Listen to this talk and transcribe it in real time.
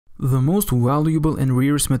The most valuable and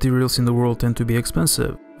rarest materials in the world tend to be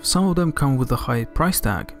expensive. Some of them come with a high price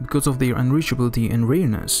tag because of their unreachability and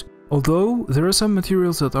rareness. Although, there are some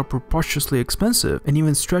materials that are preposterously expensive and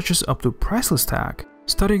even stretches up to priceless tag.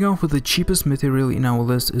 Starting off with the cheapest material in our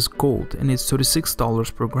list is gold, and it's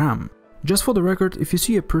 $36 per gram. Just for the record, if you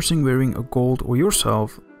see a person wearing a gold or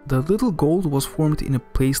yourself, the little gold was formed in a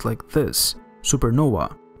place like this,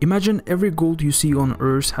 supernova. Imagine every gold you see on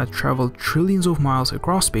Earth had traveled trillions of miles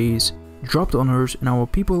across space, dropped on Earth, and our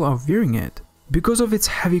people are wearing it. Because of its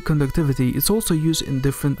heavy conductivity, it's also used in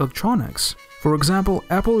different electronics. For example,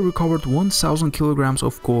 Apple recovered 1,000 kilograms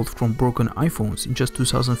of gold from broken iPhones in just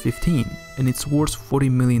 2015, and it's worth $40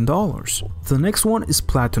 million. The next one is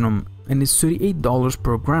platinum, and it's $38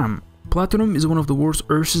 per gram. Platinum is one of the world's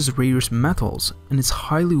Earth's rarest metals, and it's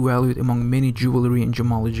highly valued among many jewelry and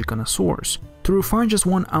gemology connoisseurs. To refine just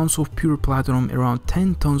 1 ounce of pure platinum, around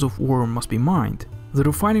 10 tons of ore must be mined. The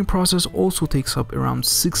refining process also takes up around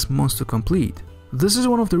 6 months to complete. This is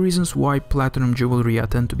one of the reasons why platinum jewelry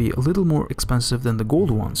tend to be a little more expensive than the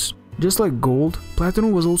gold ones. Just like gold,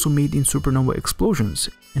 platinum was also made in supernova explosions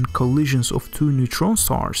and collisions of 2 neutron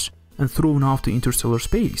stars and thrown off to interstellar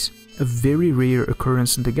space, a very rare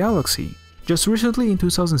occurrence in the galaxy. Just recently in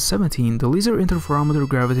 2017, the Laser Interferometer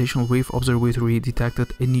Gravitational Wave Observatory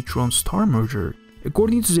detected a neutron star merger.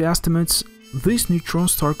 According to the estimates, this neutron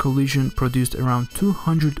star collision produced around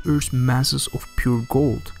 200 Earth masses of pure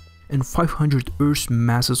gold and 500 Earth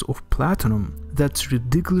masses of platinum. That's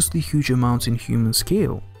ridiculously huge amounts in human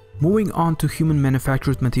scale. Moving on to human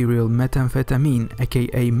manufactured material methamphetamine,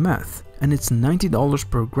 aka meth, and it's $90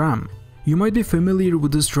 per gram. You might be familiar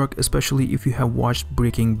with this drug, especially if you have watched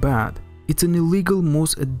Breaking Bad. It's an illegal,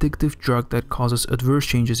 most addictive drug that causes adverse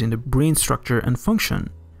changes in the brain structure and function,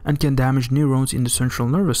 and can damage neurons in the central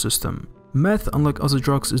nervous system. Meth, unlike other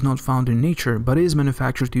drugs, is not found in nature, but is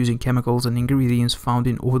manufactured using chemicals and ingredients found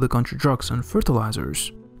in over-the-counter drugs and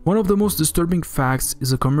fertilizers. One of the most disturbing facts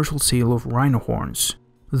is the commercial sale of rhino horns.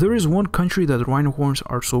 There is one country that rhino horns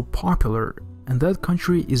are so popular, and that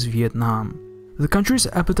country is Vietnam. The country's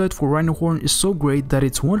appetite for rhino horn is so great that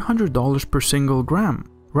it's $100 per single gram.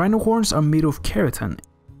 Rhino horns are made of keratin.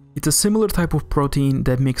 It's a similar type of protein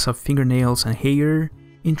that makes up fingernails and hair.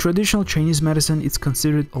 In traditional Chinese medicine, it's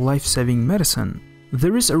considered a life-saving medicine.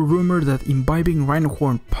 There is a rumor that imbibing rhino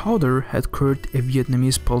horn powder had cured a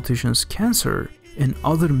Vietnamese politician's cancer and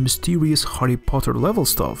other mysterious Harry Potter level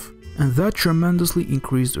stuff, and that tremendously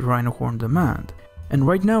increased rhino horn demand. And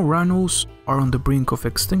right now, rhinos are on the brink of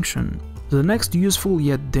extinction. The next useful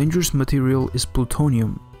yet dangerous material is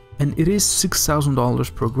plutonium, and it is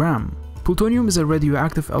 $6,000 per gram. Plutonium is a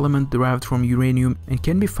radioactive element derived from uranium and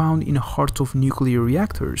can be found in the hearts of nuclear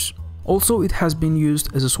reactors. Also, it has been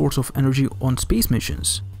used as a source of energy on space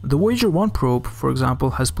missions. The Voyager 1 probe, for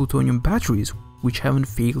example, has plutonium batteries, which haven't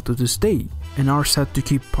failed to this day, and are set to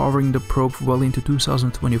keep powering the probe well into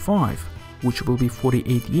 2025, which will be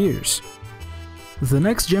 48 years. The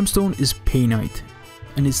next gemstone is Painite,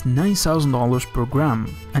 and it's $9,000 per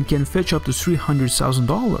gram and can fetch up to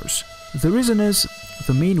 $300,000. The reason is,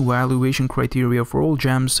 the main valuation criteria for all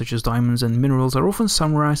gems such as diamonds and minerals are often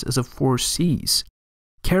summarized as the 4 C's: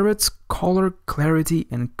 carats, color, clarity,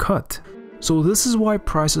 and cut. So this is why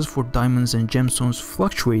prices for diamonds and gemstones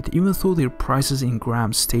fluctuate even though their prices in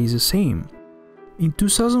grams stays the same. In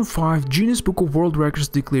 2005, Guinness Book of World Records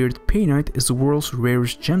declared Painite as the world's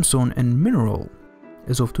rarest gemstone and mineral.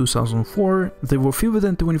 As of 2004, there were fewer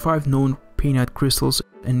than 25 known Painite crystals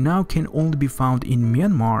and now can only be found in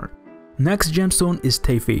Myanmar. Next gemstone is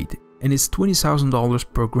Taaffeite, and it's $20,000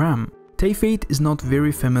 per gram. Taaffeite is not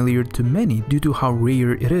very familiar to many due to how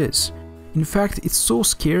rare it is. In fact, it's so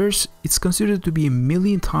scarce, it's considered to be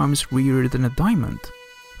 1,000,000 times rarer than a diamond.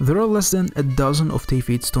 There are less than a dozen of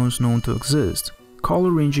Taaffeite stones known to exist,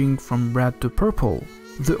 color ranging from red to purple.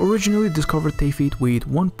 The originally discovered Taaffeite weighed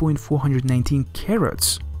 1.419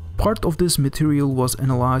 carats. Part of this material was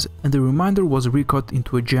analyzed and the remainder was recut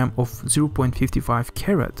into a gem of 0.55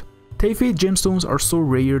 carat. Taaffeite gemstones are so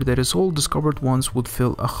rare that its all discovered ones would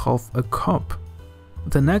fill half a cup.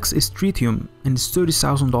 The next is tritium, and it's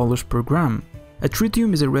 $30,000 per gram. A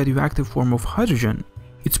tritium is a radioactive form of hydrogen.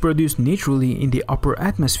 It's produced naturally in the upper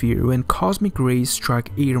atmosphere when cosmic rays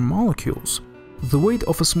strike air molecules. The weight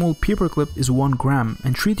of a small paperclip is 1 gram,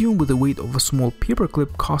 and tritium with the weight of a small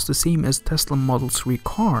paperclip costs the same as Tesla Model 3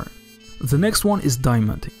 car. The next one is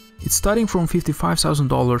diamond. It's starting from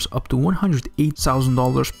 $55,000 up to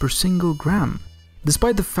 $108,000 per single gram.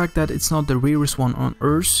 Despite the fact that it's not the rarest one on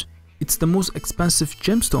Earth, it's the most expensive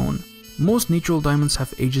gemstone. Most natural diamonds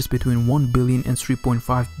have ages between 1 billion and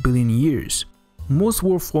 3.5 billion years. Most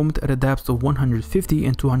were formed at a depth of 150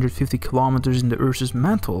 and 250 kilometers in the Earth's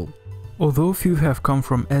mantle, although few have come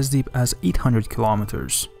from as deep as 800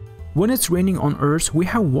 kilometers. When it's raining on Earth, we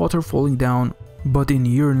have water falling down, but in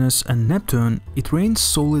Uranus and Neptune, it rains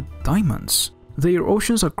solid diamonds. Their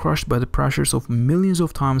oceans are crushed by the pressures of millions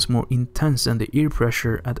of times more intense than the air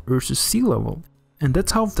pressure at Earth's sea level, and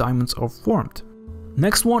that's how diamonds are formed.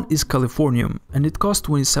 Next one is californium, and it costs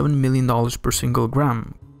 $27 million per single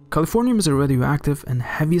gram. Californium is a radioactive and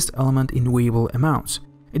heaviest element in weighable amounts.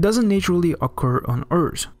 It doesn't naturally occur on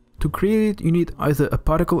Earth. To create it, you need either a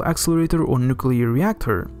particle accelerator or nuclear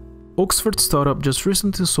reactor. Oxford startup just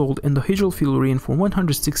recently sold endohedral fullerene for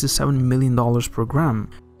 $167 million per gram.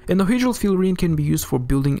 Endohedral fullerene can be used for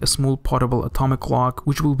building a small portable atomic clock,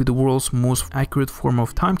 which will be the world's most accurate form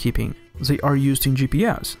of timekeeping. They are used in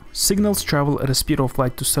GPS. Signals travel at a speed of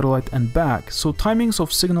light to satellite and back, so timings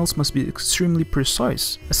of signals must be extremely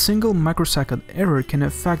precise. A single microsecond error can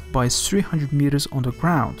affect by 300 meters on the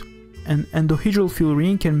ground. And endohedral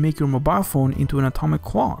fullerene can make your mobile phone into an atomic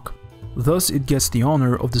clock. Thus, it gets the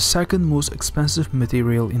honor of the second most expensive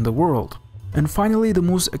material in the world. And finally, the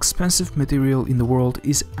most expensive material in the world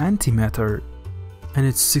is antimatter, and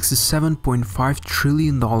it's $67.5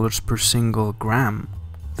 trillion per single gram.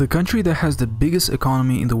 The country that has the biggest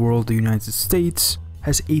economy in the world, the United States,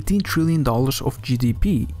 has $18 trillion of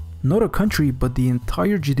GDP. Not a country, but the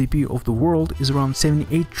entire GDP of the world is around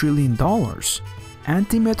 $78 trillion.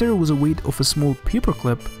 Antimatter was a weight of a small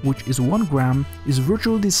paperclip, which is 1 gram, is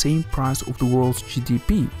virtually the same price of the world's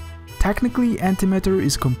GDP. Technically, antimatter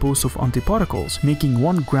is composed of antiparticles, making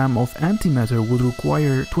 1 gram of antimatter would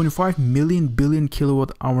require 25 million billion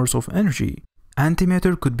kilowatt hours of energy.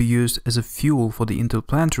 Antimatter could be used as a fuel for the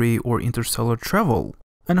interplanetary or interstellar travel.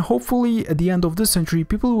 And hopefully, at the end of this century,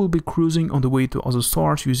 people will be cruising on the way to other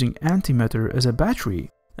stars using antimatter as a battery.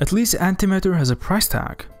 At least antimatter has a price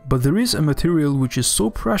tag, but there is a material which is so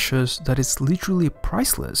precious that it's literally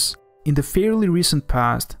priceless. In the fairly recent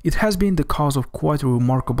past, it has been the cause of quite a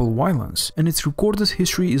remarkable violence, and its recorded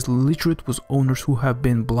history is littered with owners who have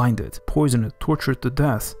been blinded, poisoned, tortured to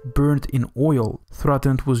death, burned in oil,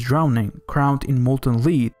 threatened with drowning, crowned in molten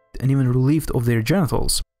lead, and even relieved of their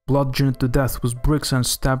genitals, bludgeoned to death with bricks and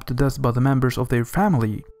stabbed to death by the members of their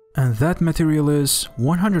family. And that material is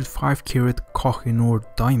 105 karat Koh-i-Noor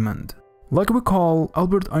diamond. Like we call,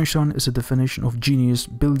 Albert Einstein is a definition of genius,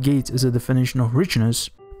 Bill Gates is a definition of richness,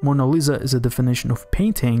 Mona Lisa is a definition of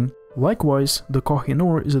painting. Likewise, the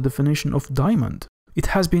Koh-i-Noor is a definition of diamond. It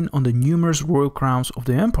has been on the numerous royal crowns of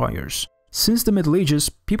the empires. Since the Middle Ages,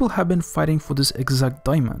 people have been fighting for this exact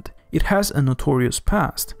diamond. It has a notorious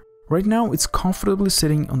past. Right now, it's comfortably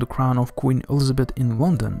sitting on the crown of Queen Elizabeth in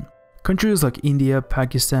London. Countries like India,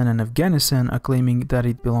 Pakistan and Afghanistan are claiming that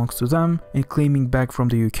it belongs to them and claiming back from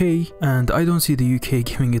the UK, and I don't see the UK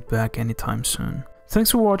giving it back anytime soon.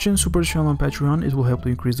 Thanks for watching. Support the channel on Patreon, it will help to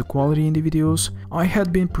increase the quality in the videos. I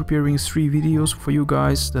had been preparing 3 videos for you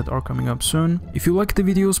guys that are coming up soon. If you like the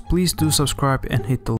videos, please do subscribe and hit the